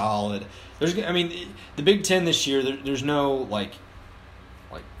be solid. The Big Ten this year, there's no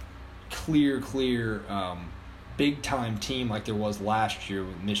clear big time team like there was last year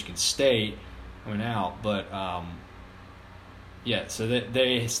with Michigan State coming out, but so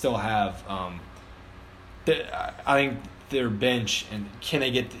they still have I think their bench, and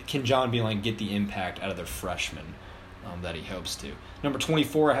can John Beilein get the impact out of their freshmen that he hopes to. Number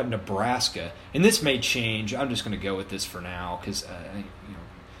 24, I have Nebraska, and this may change. I'm just going to go with this for now because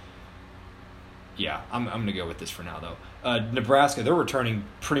I'm going to go with this for now, though. Nebraska, they're returning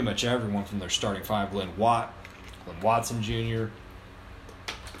pretty much everyone from their starting 5. Glenn Watson Jr.,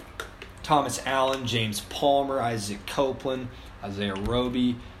 Thomas Allen, James Palmer, Isaac Copeland, Isaiah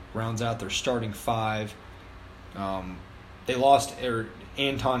Roby rounds out their starting 5. They lost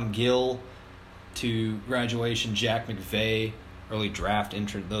Anton Gill to graduation, Jack McVeigh, early draft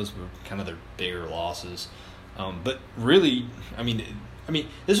entrant. Those were kind of their bigger losses. But really,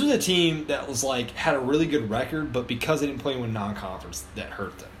 this was a team that was had a really good record, but because they didn't play in non-conference, that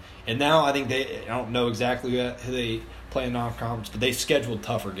hurt them. And now I think I don't know exactly who they play in non-conference, but they've scheduled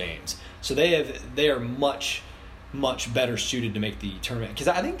tougher games. So they are much, much better suited to make the tournament. Because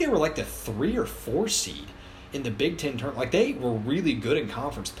I think they were the 3 or 4 seed in the Big Ten tournament. They were really good in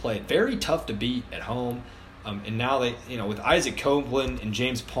conference play. Very tough to beat at home. And now they, with Isaac Copeland and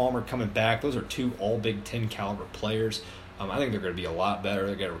James Palmer coming back, those are 2 all Big Ten caliber players. I think they're going to be a lot better.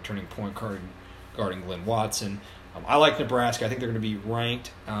 They got a returning point guarding Glenn Watson. I like Nebraska. I think they're going to be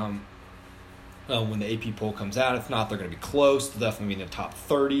ranked when the AP poll comes out. If not, they're going to be close. They'll definitely be in the top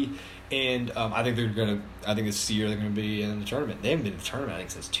 30. And I think this year they're going to be in the tournament. They haven't been in the tournament, I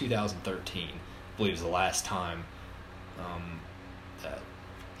think, since 2013. I believe is the last time. I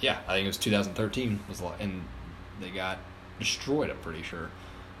think it was 2013, and they got destroyed, I'm pretty sure.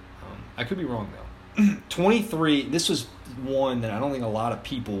 I could be wrong, though. 23, this was one that I don't think a lot of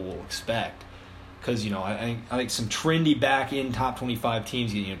people will expect because, I think some trendy back-end top 25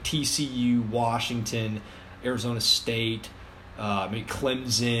 teams, TCU, Washington, Arizona State,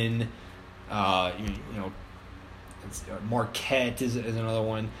 Clemson, Marquette is another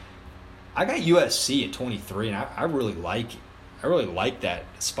one. I got USC at 23, and I really like it. I really like that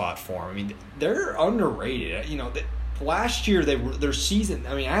spot for them. I mean, they're underrated. Last year their season.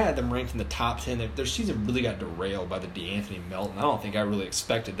 I had them ranked in the top 10. Their season really got derailed by the DeAnthony Melton. I don't think I really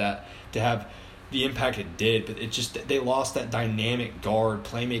expected that to have the impact it did, but they lost that dynamic guard,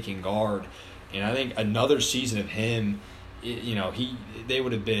 playmaking guard, and I think another season of him, they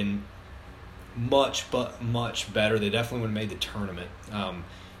would have been much better. They definitely would have made the tournament.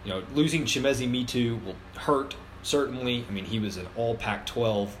 Losing Chimezie Metu will hurt, certainly. He was an all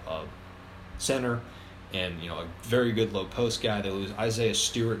Pac-12 center and, a very good low post guy. They lose Isaiah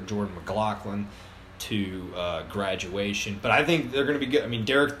Stewart and Jordan McLaughlin to graduation. But I think they're going to be good.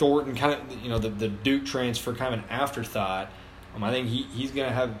 Derek Thornton, kind of, the Duke transfer, kind of an afterthought. I think he's going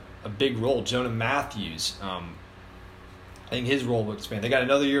to have a big role. Jonah Matthews, I think his role will expand. They got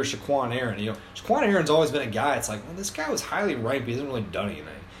another year of Shaquan Aaron. Shaquan Aaron's always been a guy. It's like, well, this guy was highly ranked, but he hasn't really done anything.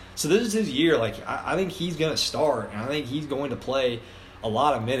 So this is his year. I think he's going to start, and I think he's going to play a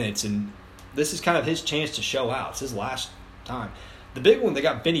lot of minutes, and this is kind of his chance to show out. It's his last time. The big one, they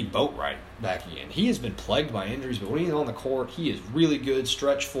got Benny Boatwright back again. He has been plagued by injuries, but when he's on the court, he is really good.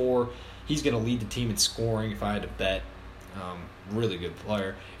 Stretch four. He's going to lead the team in scoring if I had to bet. Really good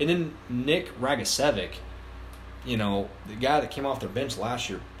player. And then Nick Ragasevic, the guy that came off their bench last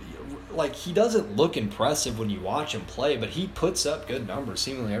year, he doesn't look impressive when you watch him play, but he puts up good numbers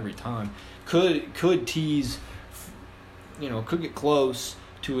seemingly every time. Could tease, could get close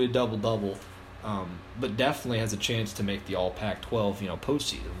to a double-double, but definitely has a chance to make the all Pac-12,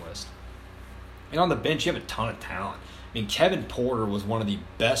 postseason list. And on the bench, you have a ton of talent. Kevin Porter was one of the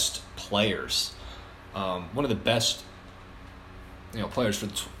best players, one of the best players for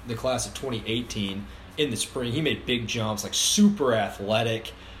the class of 2018 in the spring. He made big jumps, super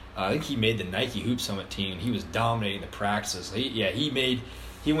athletic. I think he made the Nike Hoop Summit team. He was dominating the practices.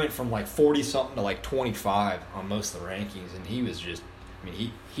 He went from 40-something to 25 on most of the rankings, and he was just,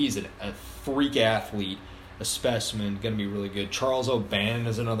 he's a freak athlete, a specimen, going to be really good. Charles O'Bannon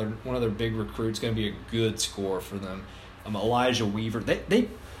is another one of their big recruits, going to be a good scorer for them. Elijah Weaver. They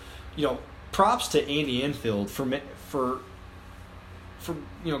props to Andy Enfield for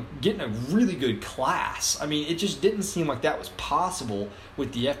getting a really good class. It just didn't seem like that was possible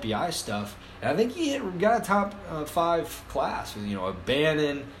with the FBI stuff. And I think he got a top 5 class with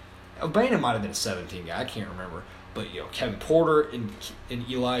O'Bannon. O'Bannon might have been a 17 guy. I can't remember. But Kevin Porter and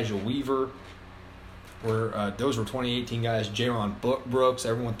Elijah Weaver those were 2018 guys. Jaron Brooks.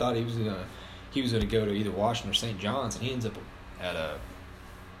 Everyone thought he was gonna go to either Washington or St. John's, and he ends up at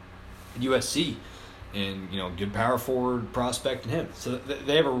USC. And, good power forward prospect in him. So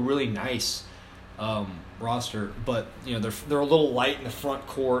they have a really nice roster. But, they're a little light in the front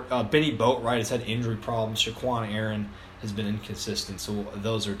court. Benny Boatwright has had injury problems. Shaquan Aaron has been inconsistent. So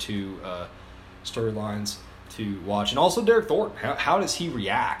those are two storylines to watch. And also Derek Thornton. How does he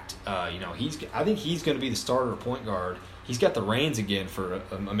react? I think he's going to be the starter point guard. He's got the reins again for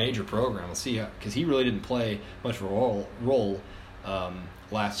a major program. We'll see, because he really didn't play much of a role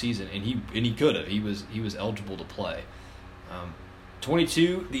last season, and he could have. He was eligible to play.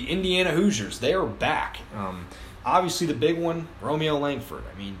 22, the Indiana Hoosiers. They are back. Obviously, the big one, Romeo Langford.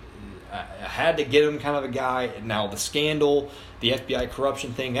 I had to get him kind of a guy. Now, the scandal, the FBI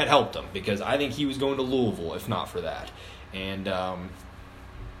corruption thing, that helped him, because I think he was going to Louisville if not for that. And I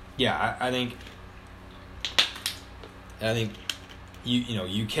think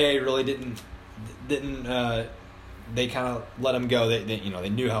UK really didn't. They kind of let him go. They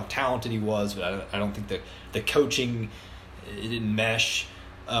knew how talented he was, but I don't think the coaching it didn't mesh.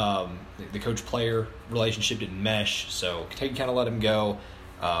 The coach-player relationship didn't mesh, so Kentucky kind of let him go.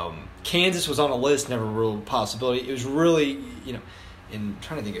 Kansas was on a list, never a real possibility. It was really, and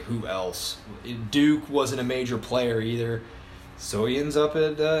trying to think of who else. Duke wasn't a major player either, so he ends up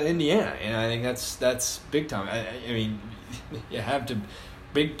at Indiana, and I think that's big time. You have to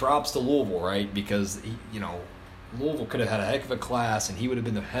big props to Louisville, right? Because Louisville could have had a heck of a class, and he would have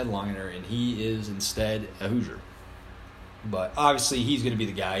been the headliner, and he is instead a Hoosier. But obviously, he's going to be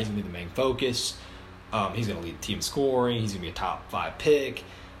the guy. He's going to be the main focus. He's going to lead the team scoring. He's going to be a top 5 pick.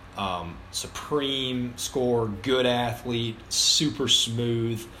 Supreme scorer, good athlete, super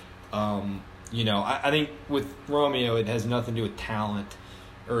smooth. I think with Romeo, it has nothing to do with talent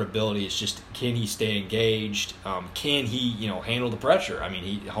or ability. It's just, can he stay engaged? Can he, handle the pressure?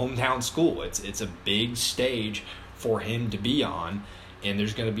 Hometown school. It's a big stage for him to be on, and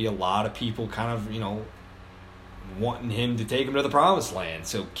there's going to be a lot of people kind of, wanting him to take him to the promised land.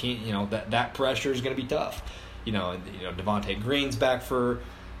 So that pressure is going to be tough. Devontae Green's back for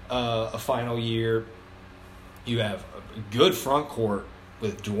a final year. You have a good front court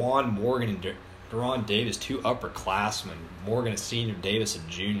with Juwan Morgan and Deron Davis, two upperclassmen. Morgan a senior, Davis a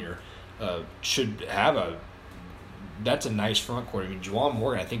junior. Should have that's a nice front court. I mean, Juwan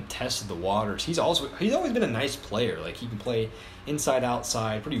Morgan, I think, tested the waters. He's always been a nice player. Like, he can play inside,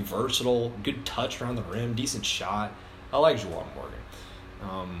 outside, pretty versatile, good touch around the rim, decent shot. I like Juwan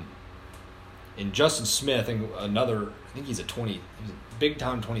Morgan. And Justin Smith, I think he's a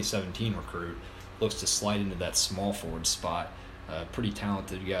big-time 2017 recruit, looks to slide into that small forward spot. Pretty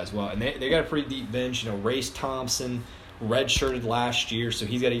talented guy as well. And they got a pretty deep bench. Race Thompson redshirted last year, so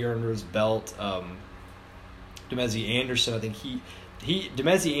he's got a year under his belt. Demezi Anderson, I think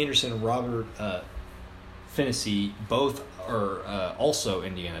Demezi Anderson and Robert Finney both are also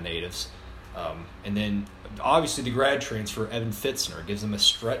Indiana natives. And then obviously the grad transfer, Evan Fitzner, gives them a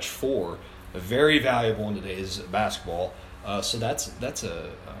stretch four, very valuable in today's basketball. So that's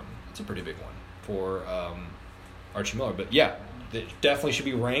a pretty big one for Archie Miller. But yeah, they definitely should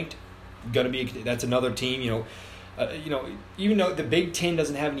be ranked. That's another team, even though the Big Ten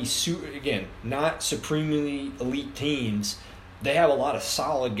doesn't have any not supremely elite teams, they have a lot of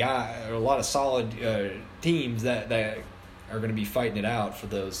solid teams that are going to be fighting it out for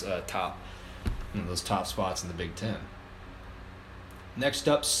those top spots in the Big Ten. Next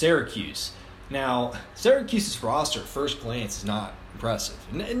up, Syracuse. Now, Syracuse's roster at first glance is not impressive.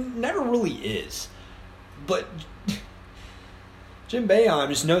 It never really is. But Jim Boeheim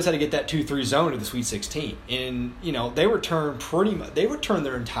just knows how to get that 2-3 zone to the Sweet 16. And, they returned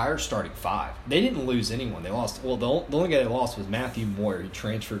their entire starting five. They didn't lose anyone. They lost. Well, the only guy they lost was Matthew Moyer. He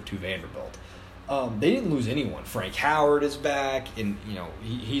transferred to Vanderbilt. They didn't lose anyone. Frank Howard is back, and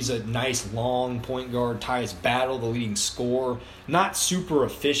he's a nice long point guard. Tyus Battle, the leading scorer, not super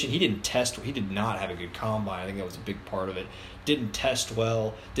efficient. He did not have a good combine. I think that was a big part of it. Didn't test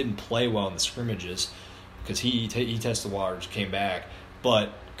well. Didn't play well in the scrimmages because he tested the waters, came back.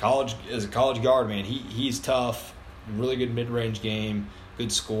 But as a college guard, man, he's tough. Really good mid-range game.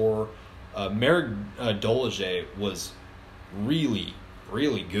 Good scorer. Merrick Dolage was really,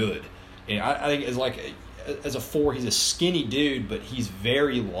 really good. And I think as a four, he's a skinny dude, but he's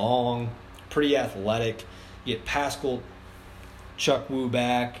very long, pretty athletic. You get Pascal Chukwu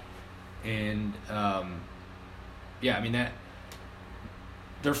back, and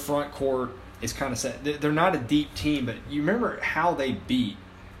their front court is kind of set. They're not a deep team, but you remember how they beat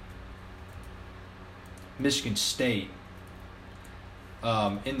Michigan State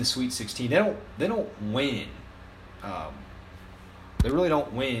in the Sweet 16. They don't win. They really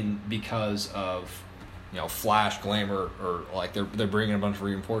don't win because of flash, glamour, or like they're bringing a bunch of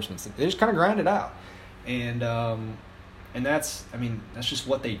reinforcements. They just kind of grind it out, and that's just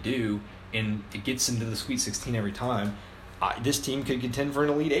what they do, and it gets them to the Sweet 16 every time. This team could contend for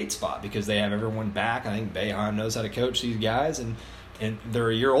an Elite Eight spot because they have everyone back. I think Boeheim knows how to coach these guys, and they're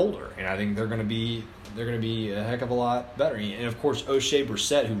a year older, and I think they're going to be a heck of a lot better. And of course, O'Shea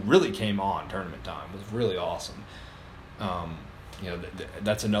Brissett, who really came on tournament time, was really awesome.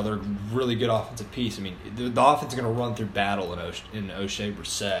 That's another really good offensive piece. I mean, the offense is going to run through Battle in O'Shea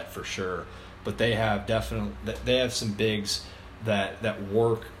Brissett for sure, but they have some bigs that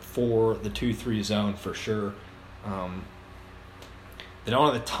work for the 2-3 zone for sure. They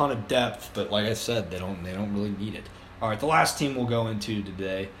don't have a ton of depth, but like I said, they don't really need it. All right, the last team we'll go into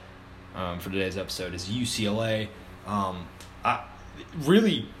today for today's episode is UCLA. I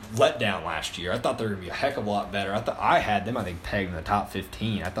really let down last year. I thought they were going to be a heck of a lot better. I had them, pegged in the top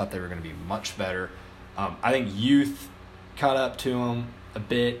 15. I thought they were going to be much better. I think youth caught up to them a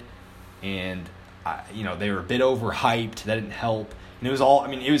bit, and they were a bit overhyped. That didn't help. And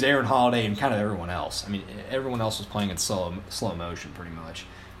it was Aaron Holiday and kind of everyone else. Everyone else was playing in slow motion pretty much.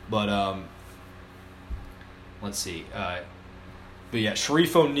 But let's see. But yeah,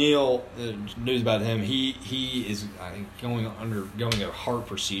 Sharif O'Neal, news about him, he is, I think, undergoing a heart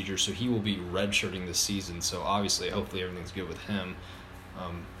procedure, so he will be redshirting this season. So obviously, hopefully everything's good with him.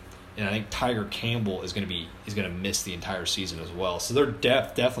 And I think Tiger Campbell is going to miss the entire season as well. So their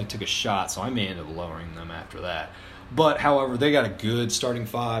depth definitely took a shot, so I may end up lowering them after that. But, however, they got a good starting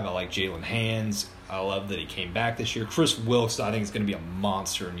five. I like Jalen Hands. I love that he came back this year. Chris Wilkes, I think, is going to be a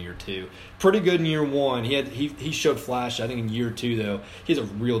monster in year two. Pretty good in year one. He showed flash. I think in year two, though, he has a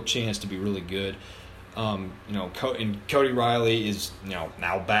real chance to be really good. And Cody Riley is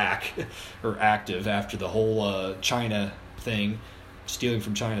now back or active after the whole China thing, stealing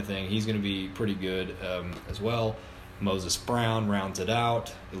from China thing. He's going to be pretty good as well. Moses Brown rounds it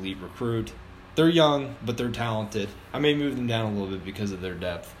out, elite recruit. They're young, but they're talented. I may move them down a little bit because of their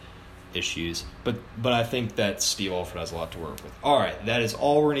depth issues, but I think that Steve Alford has a lot to work with. All right, that is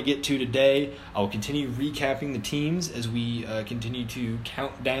all we're going to get to today. I will continue recapping the teams as we continue to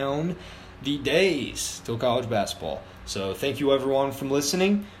count down the days till college basketball. So thank you everyone for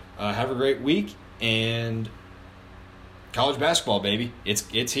listening. Have a great week, and college basketball, baby.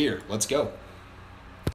 It's here. Let's go.